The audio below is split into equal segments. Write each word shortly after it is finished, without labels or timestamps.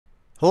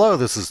Hello,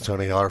 this is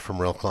Tony Heller from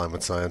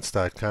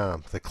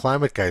RealClimateScience.com, the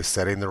climate guy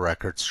setting the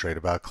record straight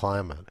about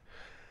climate.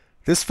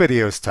 This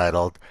video is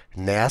titled,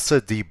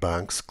 NASA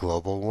Debunks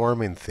Global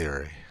Warming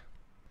Theory.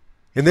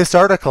 In this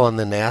article on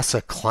the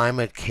NASA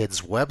Climate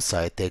Kids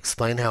website, they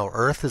explain how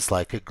Earth is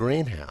like a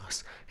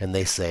greenhouse, and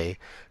they say,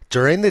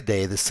 during the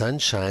day the sun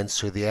shines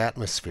through the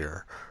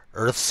atmosphere.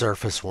 Earth's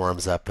surface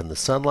warms up in the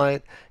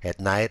sunlight. At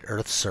night,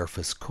 Earth's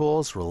surface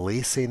cools,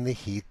 releasing the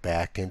heat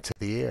back into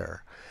the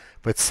air.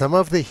 But some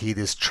of the heat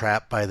is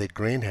trapped by the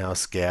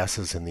greenhouse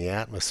gases in the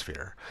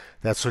atmosphere.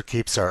 That's what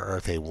keeps our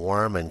Earth a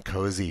warm and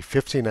cozy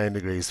 59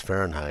 degrees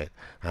Fahrenheit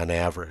on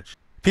average.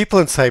 People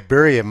in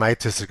Siberia might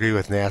disagree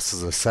with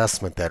NASA's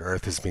assessment that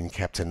Earth is being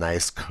kept a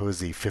nice,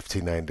 cozy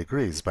 59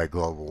 degrees by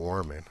global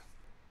warming.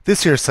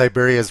 This year,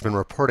 Siberia has been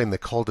reporting the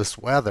coldest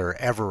weather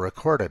ever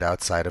recorded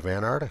outside of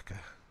Antarctica.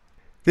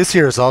 This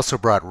year has also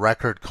brought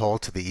record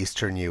cold to the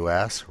eastern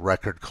U.S.,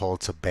 record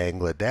cold to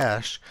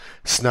Bangladesh,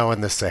 snow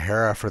in the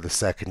Sahara for the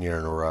second year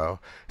in a row,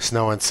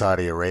 snow in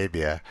Saudi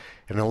Arabia,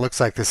 and it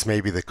looks like this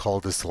may be the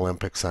coldest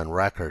Olympics on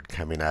record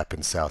coming up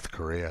in South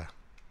Korea.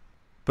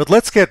 But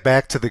let's get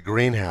back to the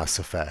greenhouse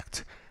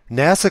effect.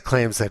 NASA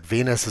claims that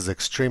Venus is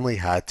extremely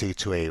hot due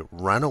to a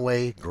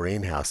runaway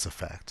greenhouse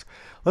effect.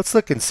 Let's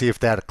look and see if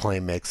that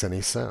claim makes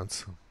any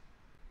sense.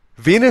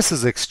 Venus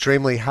is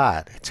extremely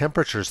hot.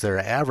 Temperatures there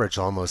average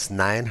almost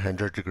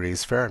 900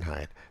 degrees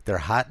Fahrenheit. They're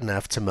hot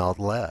enough to melt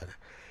lead.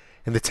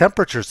 And the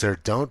temperatures there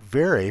don't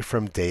vary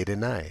from day to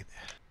night.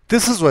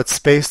 This is what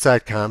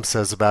Space.com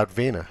says about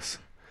Venus.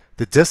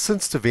 The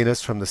distance to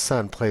Venus from the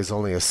Sun plays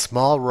only a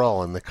small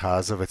role in the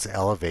cause of its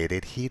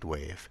elevated heat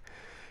wave.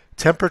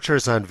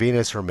 Temperatures on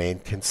Venus remain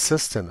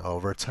consistent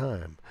over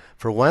time.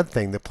 For one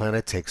thing, the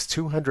planet takes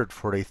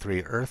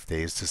 243 Earth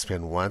days to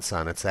spin once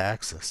on its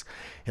axis,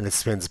 and it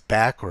spins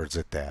backwards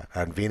at that.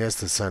 On Venus,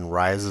 the sun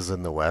rises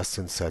in the west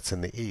and sets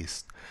in the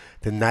east.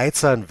 The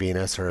nights on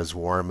Venus are as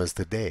warm as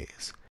the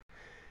days.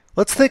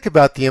 Let's think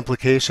about the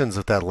implications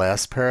of that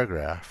last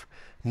paragraph.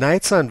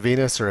 Nights on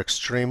Venus are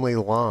extremely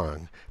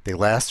long. They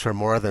last for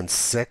more than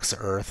 6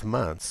 Earth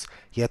months,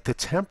 yet the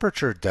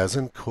temperature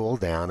doesn't cool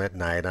down at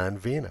night on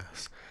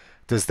Venus.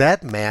 Does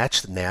that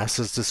match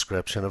NASA's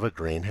description of a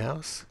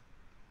greenhouse?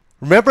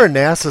 Remember,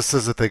 NASA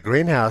says that the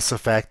greenhouse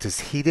effect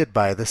is heated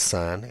by the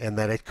sun and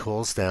that it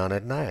cools down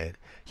at night,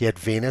 yet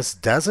Venus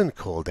doesn't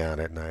cool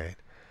down at night.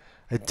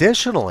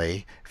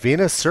 Additionally,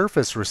 Venus'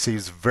 surface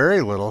receives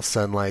very little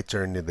sunlight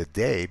during the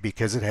day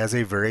because it has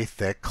a very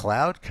thick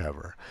cloud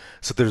cover.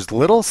 So there's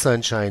little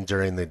sunshine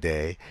during the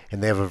day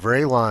and they have a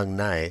very long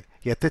night,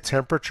 yet the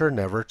temperature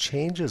never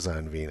changes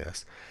on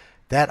Venus.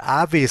 That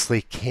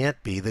obviously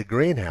can't be the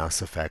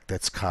greenhouse effect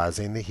that's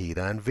causing the heat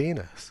on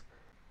Venus.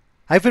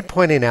 I've been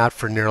pointing out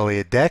for nearly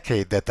a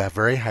decade that the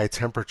very high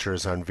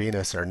temperatures on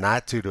Venus are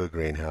not due to a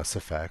greenhouse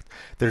effect.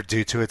 They're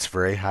due to its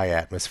very high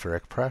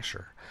atmospheric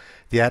pressure.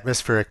 The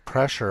atmospheric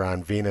pressure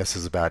on Venus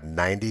is about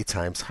 90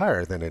 times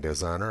higher than it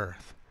is on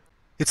Earth.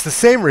 It's the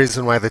same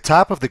reason why the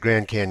top of the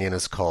Grand Canyon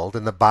is cold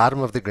and the bottom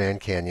of the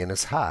Grand Canyon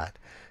is hot.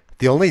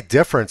 The only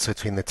difference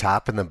between the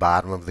top and the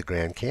bottom of the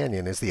Grand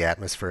Canyon is the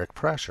atmospheric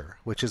pressure,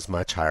 which is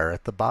much higher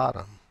at the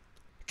bottom.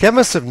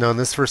 Chemists have known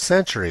this for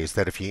centuries,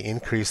 that if you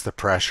increase the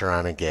pressure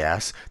on a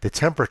gas, the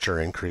temperature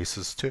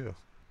increases too.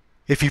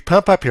 If you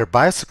pump up your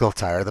bicycle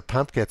tire, the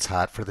pump gets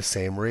hot for the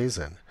same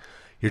reason.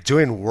 You're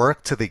doing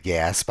work to the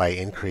gas by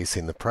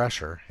increasing the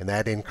pressure, and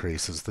that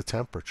increases the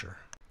temperature.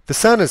 The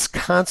sun is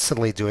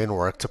constantly doing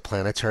work to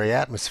planetary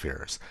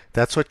atmospheres.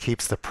 That's what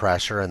keeps the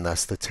pressure and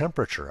thus the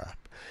temperature up.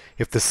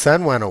 If the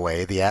sun went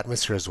away, the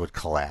atmospheres would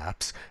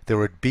collapse, there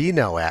would be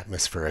no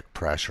atmospheric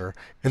pressure,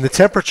 and the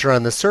temperature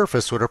on the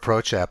surface would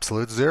approach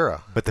absolute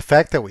zero. But the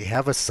fact that we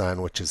have a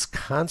sun which is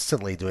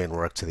constantly doing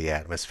work to the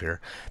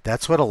atmosphere,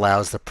 that's what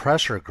allows the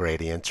pressure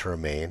gradient to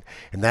remain,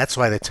 and that's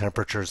why the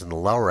temperatures in the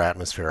lower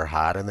atmosphere are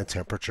hot and the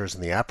temperatures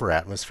in the upper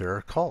atmosphere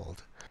are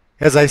cold.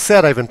 As I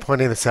said, I've been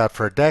pointing this out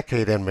for a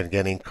decade and been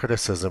getting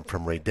criticism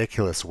from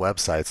ridiculous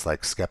websites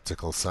like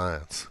Skeptical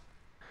Science.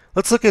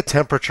 Let's look at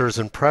temperatures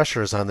and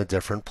pressures on the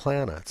different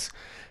planets.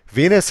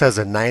 Venus has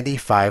a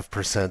 95%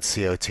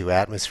 CO2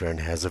 atmosphere and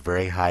has a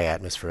very high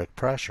atmospheric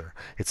pressure.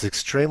 It's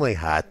extremely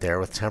hot there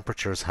with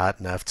temperatures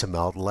hot enough to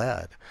melt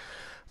lead.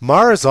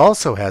 Mars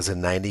also has a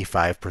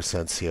 95%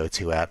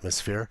 CO2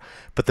 atmosphere,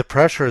 but the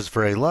pressure is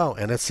very low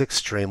and it's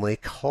extremely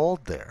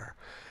cold there.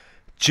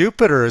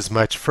 Jupiter is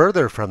much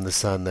further from the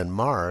sun than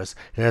Mars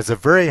and has a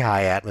very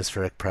high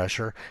atmospheric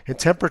pressure, and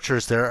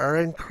temperatures there are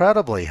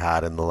incredibly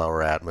hot in the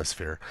lower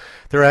atmosphere.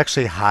 They're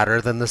actually hotter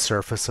than the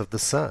surface of the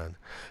sun.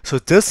 So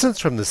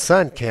distance from the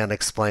sun can't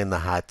explain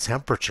the hot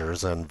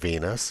temperatures on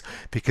Venus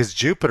because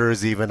Jupiter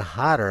is even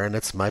hotter and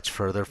it's much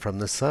further from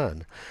the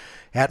sun.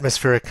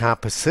 Atmospheric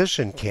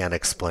composition can't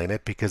explain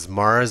it because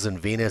Mars and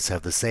Venus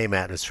have the same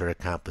atmospheric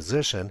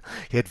composition,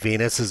 yet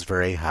Venus is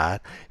very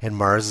hot and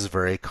Mars is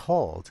very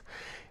cold.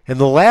 And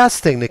the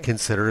last thing to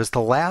consider is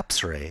the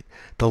lapse rate.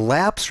 The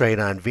lapse rate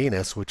on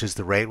Venus, which is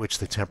the rate which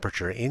the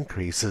temperature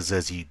increases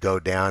as you go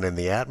down in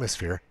the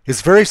atmosphere,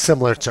 is very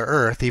similar to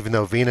Earth, even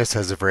though Venus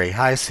has a very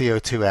high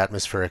CO2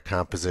 atmospheric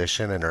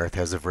composition and Earth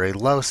has a very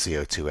low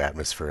CO2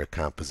 atmospheric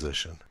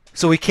composition.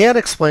 So we can't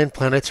explain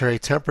planetary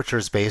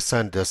temperatures based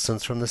on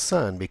distance from the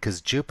Sun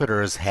because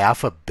Jupiter is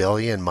 500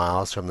 million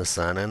miles from the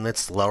Sun and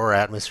its lower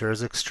atmosphere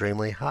is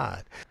extremely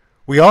hot.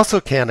 We also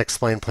can't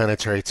explain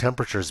planetary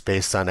temperatures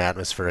based on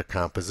atmospheric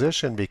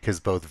composition because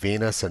both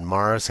Venus and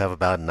Mars have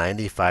about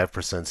 95%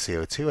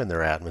 CO2 in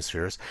their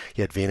atmospheres,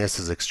 yet Venus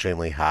is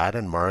extremely hot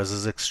and Mars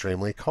is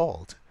extremely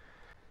cold.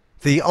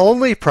 The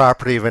only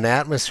property of an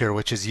atmosphere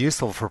which is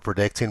useful for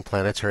predicting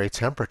planetary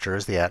temperature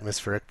is the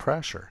atmospheric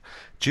pressure.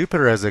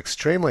 Jupiter has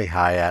extremely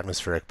high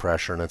atmospheric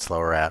pressure in its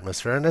lower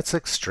atmosphere and it's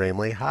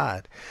extremely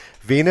hot.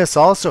 Venus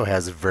also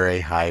has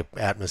very high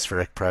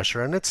atmospheric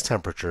pressure and its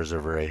temperatures are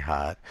very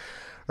hot.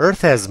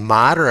 Earth has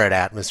moderate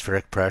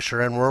atmospheric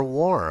pressure and we're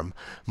warm.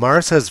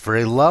 Mars has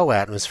very low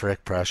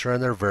atmospheric pressure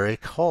and they're very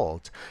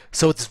cold.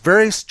 So it's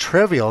very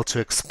trivial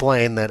to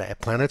explain that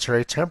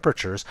planetary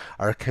temperatures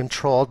are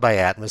controlled by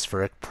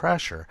atmospheric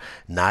pressure,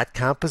 not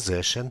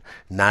composition,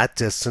 not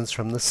distance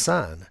from the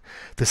Sun.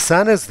 The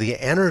Sun is the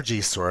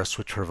energy source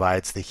which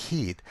provides the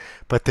heat,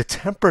 but the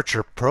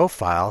temperature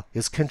profile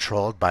is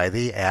controlled by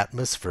the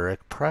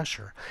atmospheric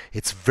pressure.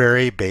 It's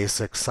very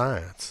basic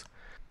science.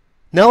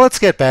 Now let's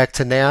get back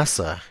to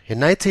NASA.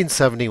 In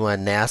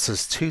 1971,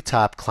 NASA's two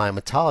top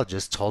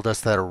climatologists told us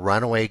that a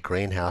runaway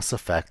greenhouse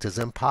effect is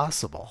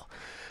impossible.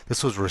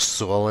 This was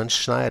Rasool and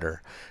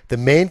Schneider. The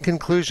main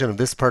conclusion of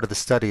this part of the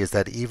study is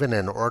that even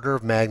an order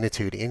of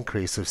magnitude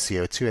increase of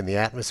CO2 in the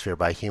atmosphere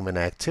by human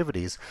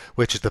activities,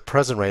 which at the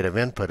present rate of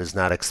input is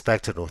not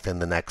expected within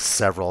the next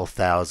several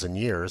thousand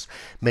years,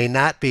 may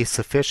not be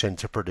sufficient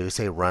to produce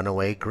a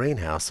runaway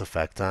greenhouse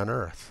effect on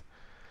Earth.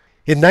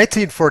 In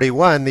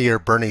 1941, the year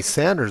Bernie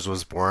Sanders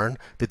was born,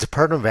 the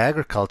Department of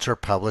Agriculture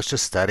published a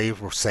study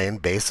saying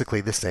basically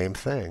the same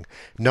thing.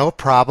 No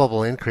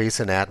probable increase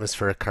in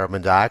atmospheric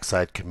carbon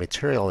dioxide could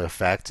materially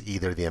affect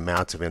either the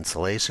amount of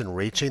insulation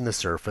reaching the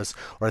surface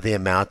or the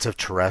amount of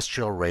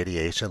terrestrial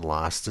radiation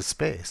lost to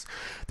space.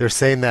 They're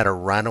saying that a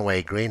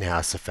runaway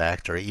greenhouse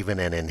effect or even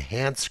an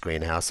enhanced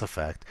greenhouse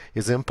effect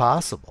is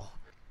impossible.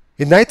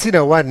 In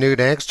 1901, Newt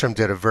Angstrom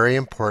did a very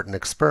important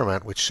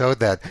experiment which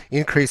showed that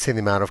increasing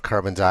the amount of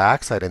carbon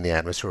dioxide in the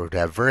atmosphere would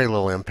have very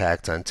little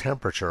impact on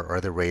temperature or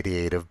the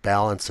radiative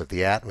balance of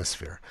the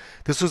atmosphere.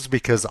 This was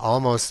because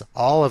almost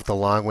all of the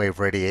long-wave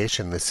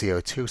radiation in the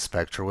CO2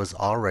 spectra was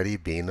already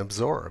being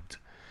absorbed.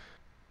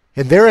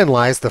 And therein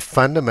lies the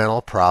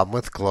fundamental problem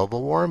with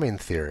global warming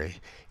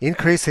theory.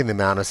 Increasing the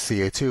amount of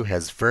CO2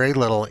 has very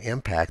little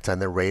impact on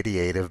the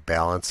radiative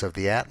balance of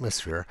the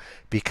atmosphere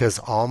because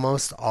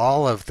almost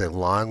all of the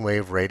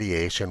long-wave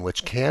radiation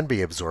which can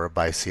be absorbed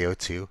by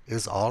CO2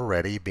 is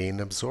already being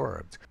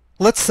absorbed.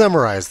 Let's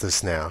summarize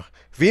this now.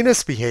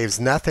 Venus behaves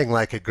nothing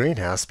like a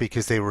greenhouse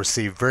because they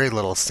receive very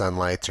little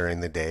sunlight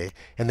during the day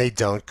and they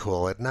don't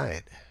cool at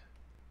night.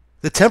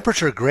 The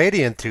temperature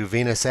gradient through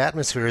Venus'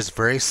 atmosphere is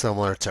very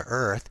similar to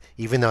Earth,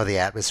 even though the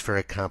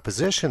atmospheric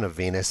composition of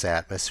Venus'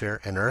 atmosphere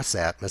and Earth's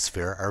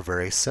atmosphere are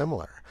very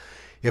similar.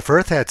 If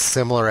Earth had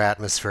similar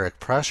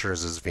atmospheric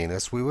pressures as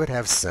Venus, we would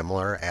have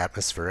similar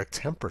atmospheric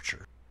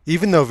temperature,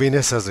 even though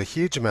Venus has a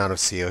huge amount of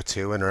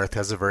CO2 and Earth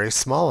has a very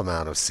small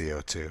amount of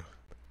CO2.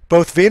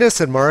 Both Venus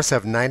and Mars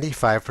have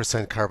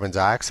 95% carbon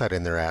dioxide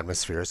in their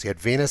atmospheres, yet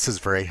Venus is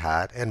very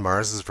hot and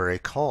Mars is very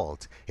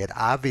cold. It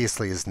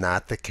obviously is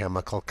not the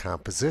chemical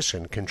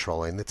composition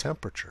controlling the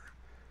temperature.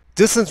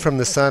 Distance from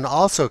the Sun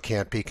also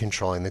can't be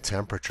controlling the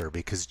temperature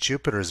because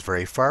Jupiter is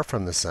very far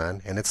from the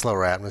Sun and its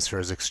lower atmosphere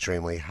is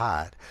extremely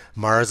hot.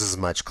 Mars is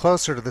much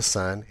closer to the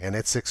Sun and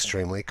it's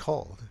extremely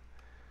cold.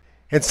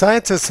 And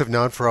scientists have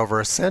known for over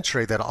a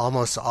century that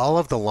almost all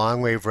of the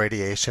long-wave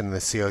radiation in the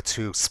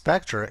CO2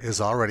 spectra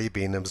is already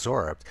being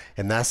absorbed,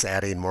 and thus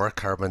adding more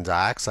carbon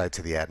dioxide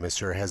to the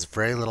atmosphere has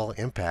very little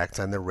impact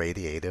on the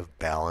radiative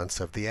balance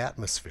of the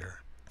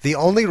atmosphere. The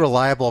only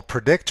reliable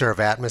predictor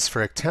of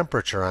atmospheric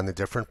temperature on the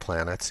different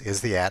planets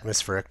is the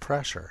atmospheric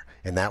pressure,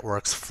 and that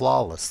works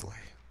flawlessly.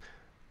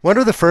 One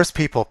of the first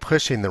people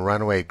pushing the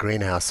runaway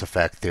greenhouse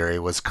effect theory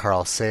was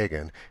Carl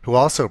Sagan, who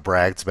also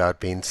brags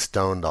about being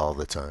stoned all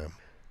the time.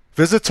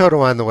 Visit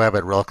Toto on the web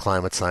at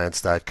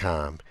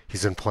realclimatescience.com.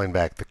 He's been pulling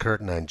back the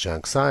curtain on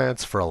junk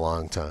science for a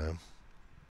long time.